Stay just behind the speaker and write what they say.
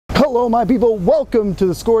Hello my people, welcome to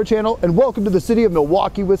the Score channel and welcome to the city of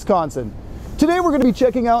Milwaukee, Wisconsin. Today we're going to be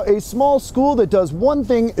checking out a small school that does one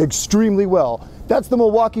thing extremely well. That's the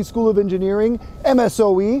Milwaukee School of Engineering,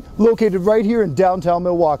 MSOE, located right here in downtown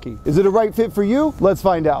Milwaukee. Is it a right fit for you? Let's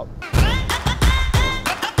find out.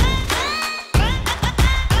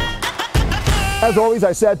 As always,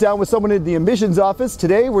 I sat down with someone in the admissions office.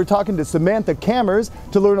 Today, we're talking to Samantha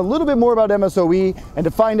to learn a little bit more about MSOE and to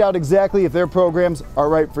find out exactly if their programs are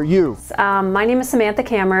right for you. My name is Samantha.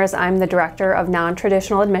 I'm the Director of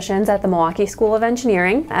Non-Traditional Admissions at the Milwaukee School of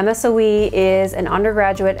Engineering. MSOE is an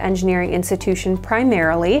undergraduate engineering institution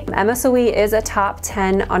primarily. MSOE is a top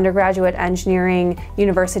 10 undergraduate engineering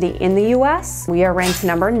university in the U.S. We are ranked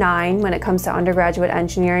number 9 when it comes to undergraduate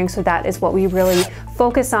engineering, so that is what we really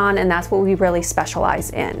focus on and that's what we really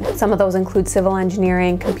specialize in. Some of those include civil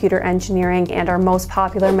engineering, computer engineering, and our most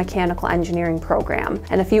popular mechanical engineering program.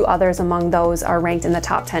 And a few others among those are ranked in the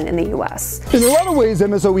top 10 in the U.S. In a lot of ways,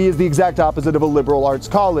 MSOE is the exact opposite of a liberal arts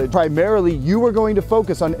college. Primarily, you are going to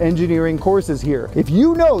focus on engineering courses here. If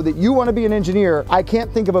you know that you want to be an engineer, I can't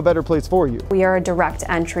think of a better place for you. We are a direct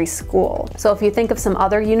entry school. So if you think of some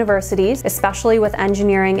other universities, especially with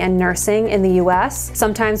engineering and nursing in the U.S.,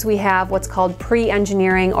 sometimes we have what's called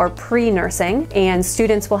pre-engineering or pre-nursing, and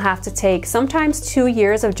students will have to take sometimes 2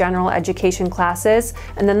 years of general education classes,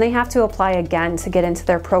 and then they have to apply again to get into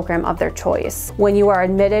their program of their choice. When you are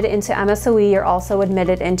admitted into MSOE, you're also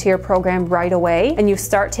admitted into your program right away, and you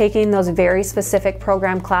start taking those very specific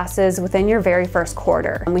program classes within your very first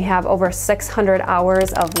quarter. And we have over 600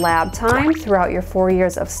 hours of lab time throughout your 4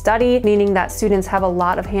 years of study, meaning that students have a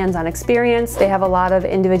lot of hands-on experience, they have a lot of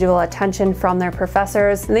individual attention from their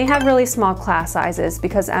professors, and they have really small class sizes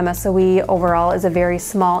because MSOE overall is a very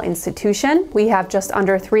small institution. We have just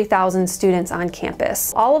under 3,000 students on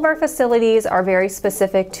campus. All of our facilities are very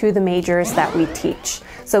specific to the majors that we teach.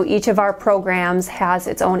 So each of our programs has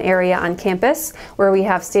its own area on campus where we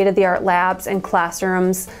have state-of-the-art labs and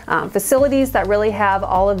classrooms, facilities that really have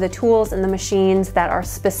all of the tools and the machines that are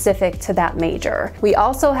specific to that major. We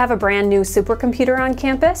also have a brand new supercomputer on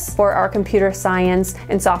campus for our computer science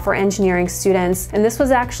and software engineering students, and this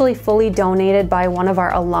was actually fully donated by one of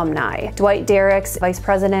our alumni, Dwight Derrick's vice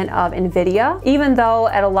president of NVIDIA. Even though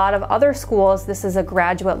at a lot of other schools this is a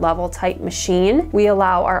graduate level type machine, we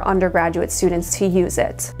allow our undergraduate students to use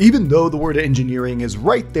it. Even though the word engineering is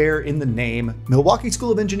right there in the name, Milwaukee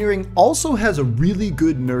School of Engineering also has a really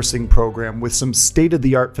good nursing program with some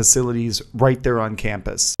state-of-the-art facilities right there on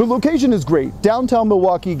campus. The location is great. Downtown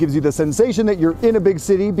Milwaukee gives you the sensation that you're in a big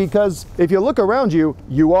city because if you look around you,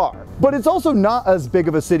 you are. But it's also not as big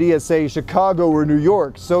of a city as, say, Chicago or New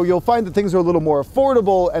York, so you'll find that things are a little more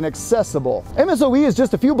affordable and accessible. MSOE is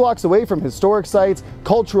just a few blocks away from historic sites,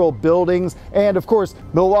 cultural buildings, and of course,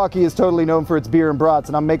 Milwaukee is totally known for its beer and brats,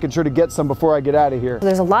 and I'm making sure to get some before I get out of here.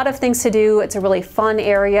 There's a lot of things to do. It's a really fun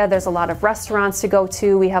area. There's a lot of restaurants to go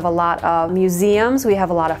to. We have a lot of museums. We have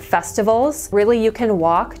a lot of festivals. Really, you can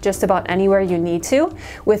walk just about anywhere you need to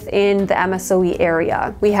within the MSOE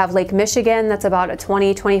area. We have Lake Michigan that's about a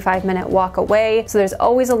 20-25 minute walk away. So there's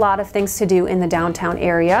always a lot of things to do in the downtown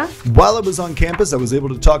area. While I was on campus, I was able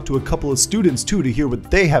to talk to a couple of students too to hear what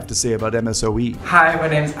they have to say about MSOE. Hi, my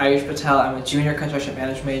name is Ayush Patel. I'm a junior construction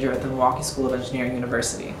management major at the Milwaukee School of Engineering,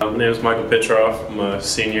 Youniversity. My name is Michael Petrov. I'm a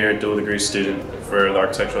senior dual degree student for the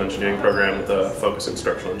architectural engineering program with a focus in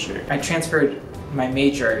structural engineering. I transferred my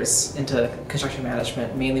majors into construction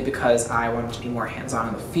management mainly because I wanted to be more hands-on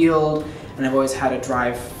in the field, and I've always had a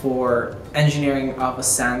drive for engineering of a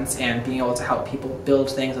sense and being able to help people build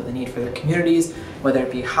things that they need for their communities, whether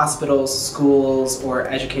it be hospitals, schools, or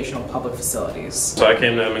educational public facilities. So I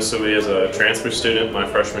came to MSOE as a transfer student my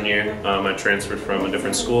freshman year. I transferred from a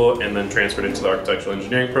different school and then transferred into the architectural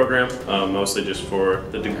engineering program, mostly just for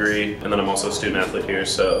the degree, and then I'm also a student athlete here,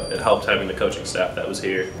 so it helped having the coaching staff that was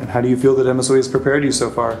here. And how do you feel that MSOE has prepared you so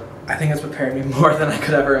far? I think it's prepared me more than I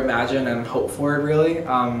could ever imagine and hope for, really.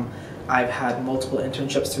 I've had multiple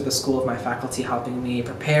internships through the school of my faculty helping me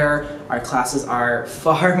prepare. Our classes are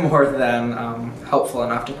far more than helpful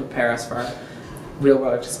enough to prepare us for our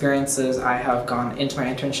real-world experiences. I have gone into my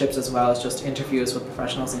internships as well as just interviews with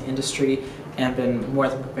professionals in industry and been more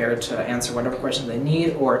than prepared to answer whatever questions they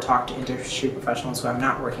need or talk to industry professionals who I'm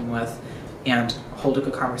not working with and hold a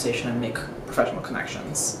good conversation and make professional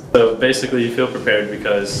connections. So basically you feel prepared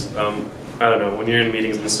because I don't know, when you're in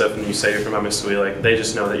meetings and stuff and you say you're from MSOE, like, they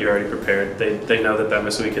just know that you're already prepared. They know that the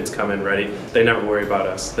MSOE kids come in ready. They never worry about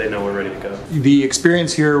us. They know we're ready to go. The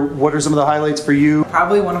experience here, what are some of the highlights for you?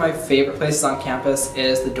 Probably one of my favorite places on campus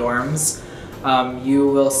is the dorms. You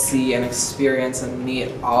will see and experience and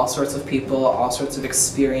meet all sorts of people, all sorts of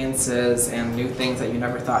experiences and new things that you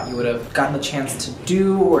never thought you would have gotten the chance to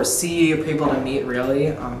do or see or people to meet, really.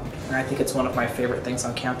 And I think it's one of my favorite things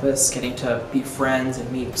on campus, getting to be friends and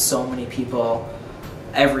meet so many people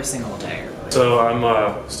every single day. Really. So I'm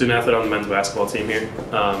a student athlete on the men's basketball team here.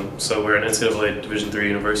 So we're an NCAA Division III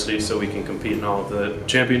university, so we can compete in all of the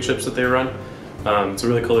championships that they run. It's a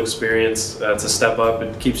really cool experience. It's a step up.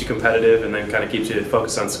 It keeps you competitive and then kind of keeps you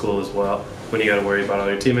focused on school as well when you got to worry about all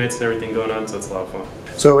your teammates and everything going on, so it's a lot of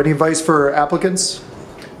fun. So any advice for applicants?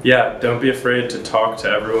 Yeah, don't be afraid to talk to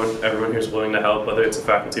everyone. Everyone here's willing to help, whether it's a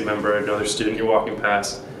faculty member or another student you're walking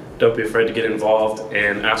past. Don't be afraid to get involved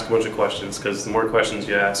and ask a bunch of questions, because the more questions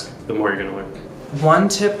you ask, the more you're going to learn. One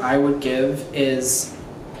tip I would give is,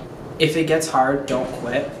 if it gets hard, don't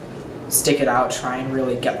quit. Stick it out, try and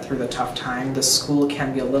really get through the tough time. The school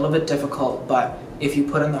can be a little bit difficult, but if you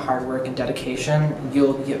put in the hard work and dedication,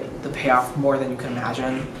 you'll get the payoff more than you can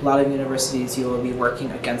imagine. A lot of universities, you will be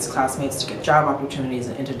working against classmates to get job opportunities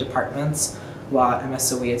and into departments, while at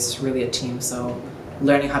MSOE it's really a team, so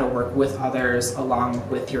learning how to work with others along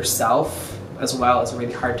with yourself as well is a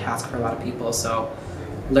really hard task for a lot of people. So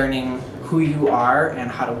learning who you are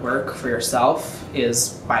and how to work for yourself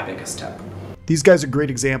is my biggest tip. These guys are great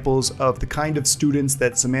examples of the kind of students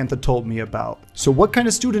that Samantha told me about. So what kind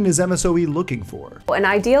of student is MSOE looking for? An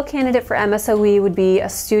ideal candidate for MSOE would be a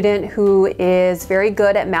student who is very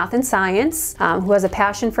good at math and science, who has a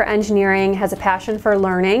passion for engineering, has a passion for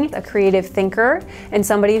learning, a creative thinker, and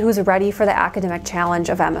somebody who's ready for the academic challenge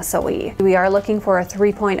of MSOE. We are looking for a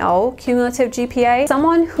 3.0 cumulative GPA.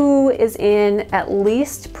 Someone who is in at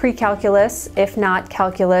least pre-calculus, if not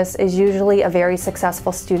calculus, is usually a very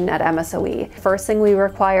successful student at MSOE. First thing we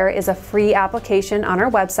require is a free application on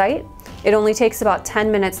our website. It only takes about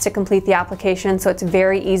 10 minutes to complete the application, so it's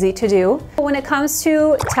very easy to do. When it comes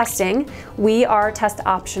to testing, we are test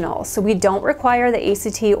optional, so we don't require the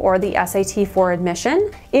ACT or the SAT for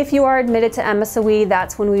admission. If you are admitted to MSOE,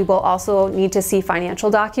 that's when we will also need to see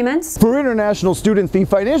financial documents. For international students, the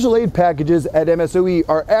financial aid packages at MSOE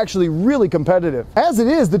are actually really competitive. As it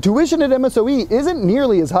is, the tuition at MSOE isn't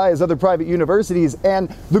nearly as high as other private universities, and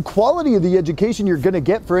the quality of the education you're going to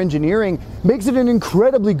get for engineering makes it an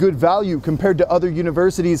incredibly good value compared to other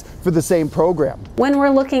universities for the same program. When we're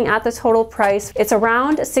looking at the total price, it's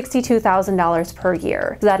around $62,000 per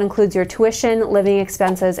year. So that includes your tuition, living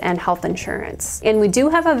expenses, and health insurance. And we do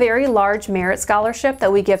have a very large merit scholarship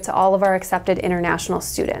that we give to all of our accepted international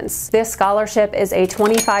students. This scholarship is a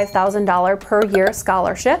 $25,000 per year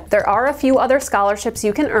scholarship. There are a few other scholarships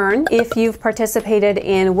you can earn if you've participated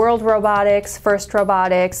in World Robotics, First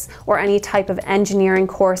Robotics, or any type of engineering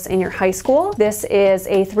course in your high school. This is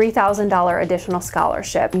a $3,000 additional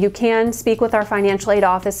scholarship. You can speak with our financial aid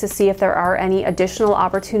office to see if there are any additional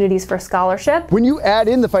opportunities for scholarship. When you add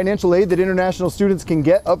in the financial aid that international students can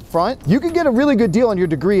get up front, you can get a really good deal on your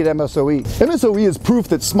degree at MSOE. MSOE is proof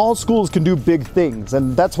that small schools can do big things,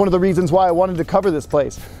 and that's one of the reasons why I wanted to cover this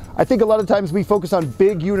place. I think a lot of times we focus on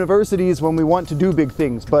big universities when we want to do big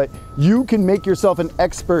things, but you can make yourself an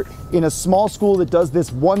expert in a small school that does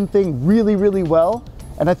this one thing really, really well.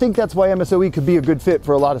 And I think that's why MSOE could be a good fit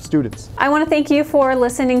for a lot of students. I want to thank you for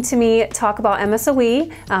listening to me talk about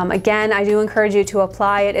MSOE. Again, I do encourage you to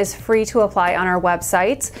apply. It is free to apply on our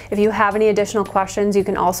website. If you have any additional questions, you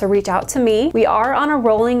can also reach out to me. We are on a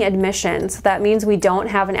rolling admission, so that means we don't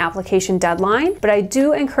have an application deadline, but I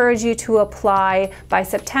do encourage you to apply by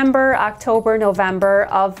September, October, November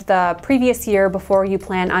of the previous year before you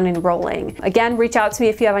plan on enrolling. Again, reach out to me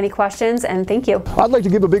if you have any questions, and thank you. I'd like to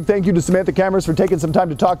give a big thank you to Samantha Cameras for taking some time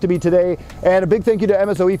to talk to me today, and a big thank you to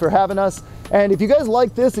MSOE for having us. And if you guys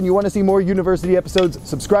like this and you want to see more university episodes,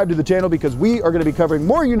 subscribe to the channel, because we are going to be covering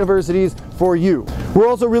more universities for you. We're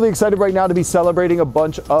also really excited right now to be celebrating a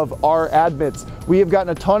bunch of our admits. We have gotten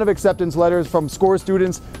a ton of acceptance letters from SCORE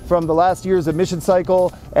students from the last year's admission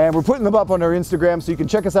cycle, and we're putting them up on our Instagram, so you can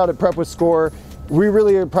check us out at Prep with SCORE. We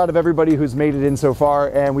really are proud of everybody who's made it in so far,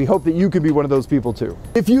 and we hope that you can be one of those people too.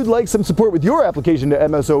 If you'd like some support with your application to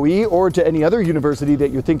MSOE or to any other university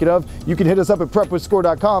that you're thinking of, you can hit us up at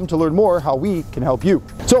prepwithscore.com to learn more how we can help you.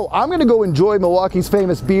 So I'm gonna go enjoy Milwaukee's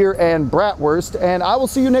famous beer and bratwurst, and I will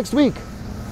see you next week.